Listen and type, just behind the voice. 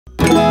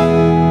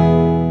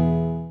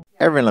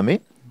Erwin,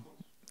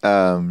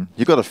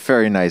 you got a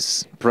very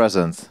nice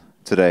present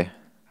today.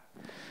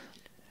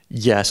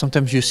 Yeah,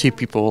 sometimes you see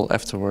people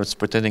afterwards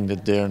pretending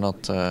that they're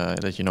not,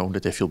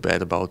 that they feel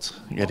bad about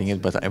getting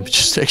it. But I'm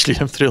just actually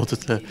I'm thrilled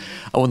that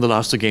I won the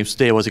last two games.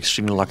 Today I was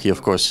extremely lucky,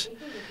 of course.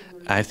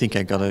 I think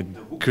I got a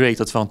great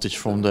advantage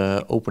from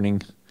the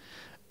opening,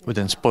 but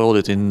then spoiled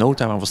it in no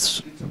time. I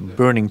was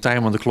burning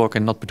time on the clock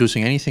and not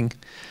producing anything.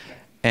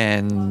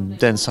 And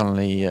then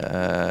suddenly,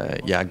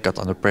 I got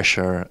under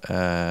pressure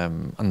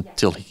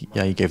until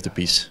he gave the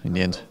piece in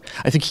the end.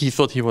 I think he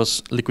thought he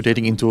was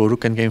liquidating into a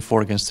rook endgame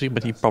 4 against 3,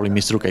 but he probably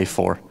missed rook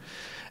a4.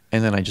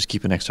 And then I just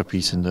keep an extra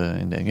piece in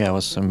the yeah, it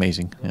was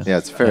amazing. Yeah,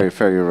 it's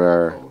very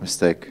rare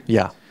mistake.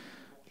 Yeah.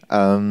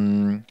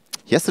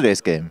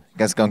 Yesterday's game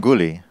against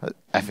Ganguly,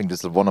 I think this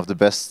is one of the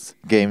best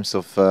games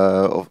of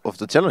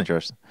the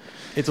challengers.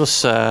 It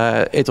was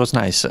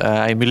nice.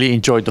 I really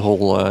enjoyed the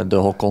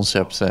whole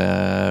concept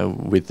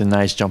with the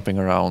nice jumping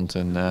around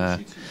and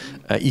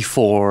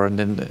e4 and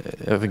then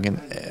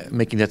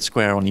making that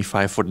square on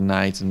e5 for the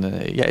knight, and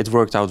it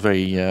worked out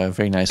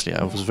very nicely.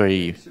 It was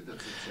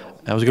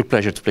a good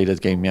pleasure to play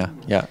that game. Yeah.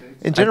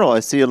 In general,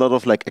 I see a lot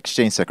of like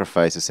exchange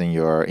sacrifices in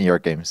your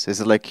games. Is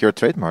it like your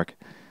trademark?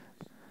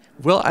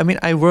 Well, I mean,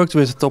 I worked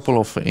with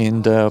Topolov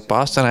in the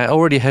past, and I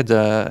already had.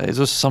 It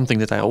was something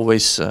that I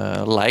always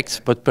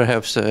liked, but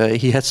perhaps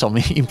he had some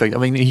impact. I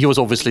mean, he was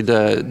obviously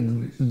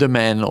the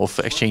man of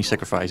exchange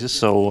sacrifices,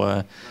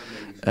 so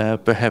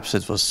perhaps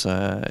it was.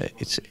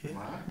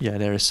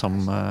 There is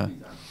some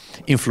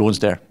influence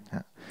there.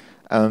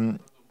 Yeah.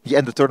 You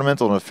end the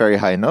tournament on a very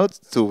high note,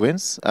 2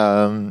 wins.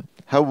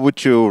 How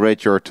would you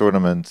rate your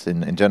tournament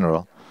in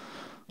general?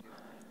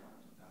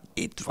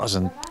 It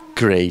wasn't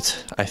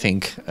great, I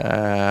think,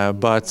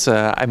 but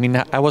I mean,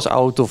 I was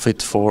out of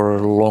it for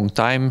a long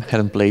time,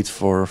 hadn't played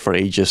for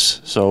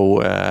ages,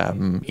 so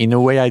in a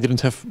way I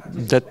didn't have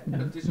that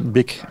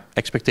big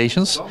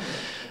expectations,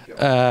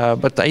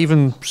 but I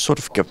even sort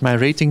of kept my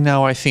rating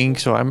now, I think,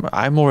 so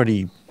I'm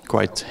already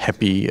quite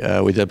happy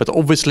with that. But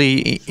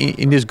obviously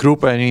in this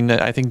group, I mean,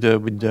 I think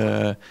with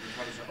the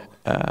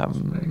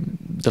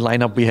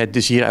lineup we had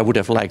this year, I would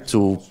have liked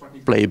to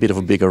play a bit of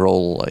a bigger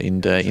role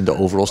in the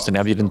overall stand.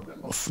 I didn't,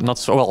 not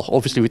so well.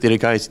 Obviously, with the other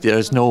guys,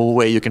 there's no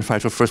way you can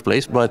fight for first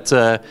place. But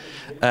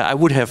I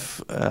would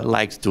have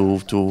liked to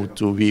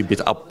be a bit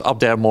up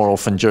there more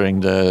often during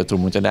the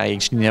tournament, and I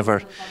actually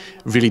never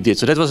really did.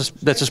 So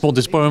that's a small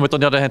disappointment. But on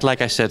the other hand,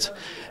 like I said,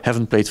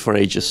 haven't played for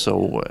ages,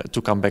 so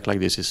to come back like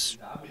this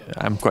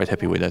I'm quite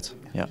happy with that.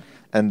 Yeah.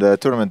 And the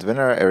tournament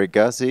winner, Eric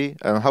Ghazi,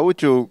 how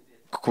would you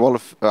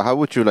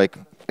like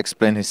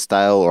explain his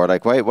style, or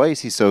like why is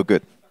he so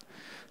good?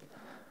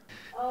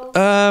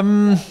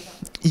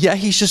 Yeah,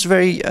 he's just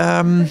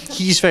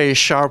he's very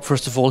sharp.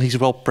 First of all, he's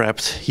well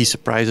prepped. He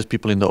surprises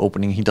people in the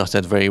opening. He does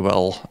that very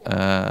well.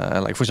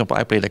 Like for example,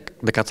 I played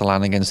the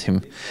Catalan against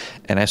him,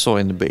 and I saw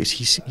in the base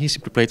he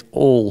simply played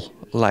all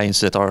lines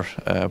that are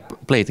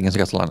played against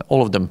the Catalan,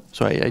 all of them.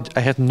 So I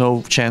had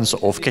no chance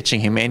of catching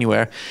him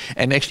anywhere.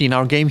 And actually, in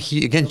our game,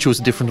 he again chose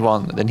a different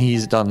one than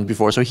he's done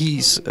before. So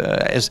he's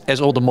as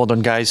all the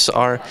modern guys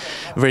are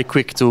very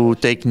quick to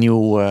take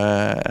new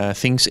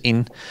things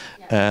in.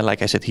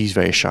 Like I said, he's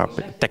very sharp,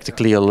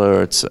 tactically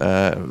alert,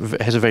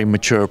 has a very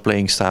mature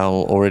playing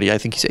style already. I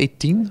think he's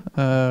 18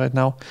 right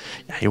now.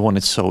 Yeah, he won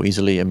it so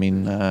easily. I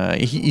mean,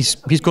 he's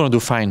going to do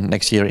fine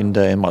next year in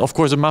the. Of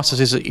course, the Masters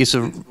is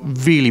a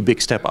really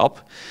big step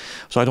up,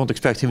 so I don't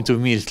expect him to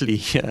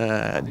immediately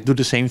do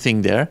the same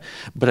thing there.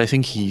 But I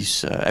think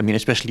he's. I mean,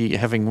 especially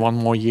having one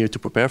more year to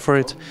prepare for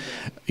it,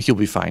 he'll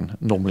be fine.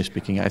 Normally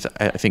speaking, I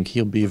think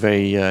he'll be a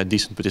very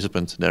decent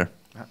participant there.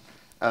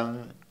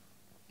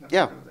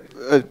 Yeah.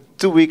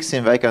 2 weeks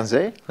in Wijk aan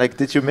Zee. Like,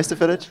 did you miss the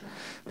village?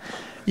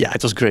 Yeah,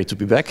 it was great to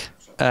be back.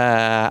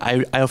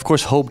 I of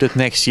course hope that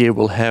next year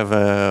we'll have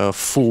a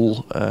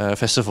full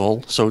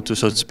festival, so to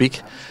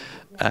speak.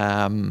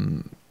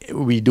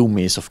 We do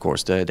miss, of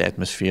course, the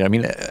atmosphere. I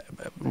mean,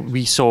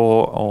 we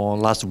saw on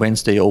last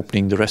Wednesday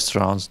opening the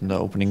restaurants, and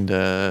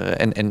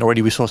and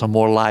already we saw some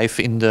more life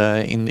in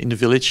the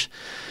village.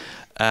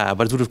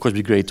 But it would of course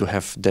be great to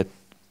have that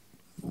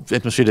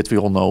atmosphere that we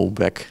all know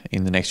back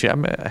in the next year.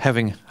 I'm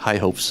having high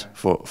hopes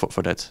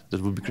for that.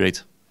 That would be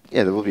great.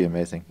 Yeah, that would be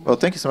amazing. Well,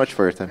 thank you so much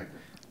for your time.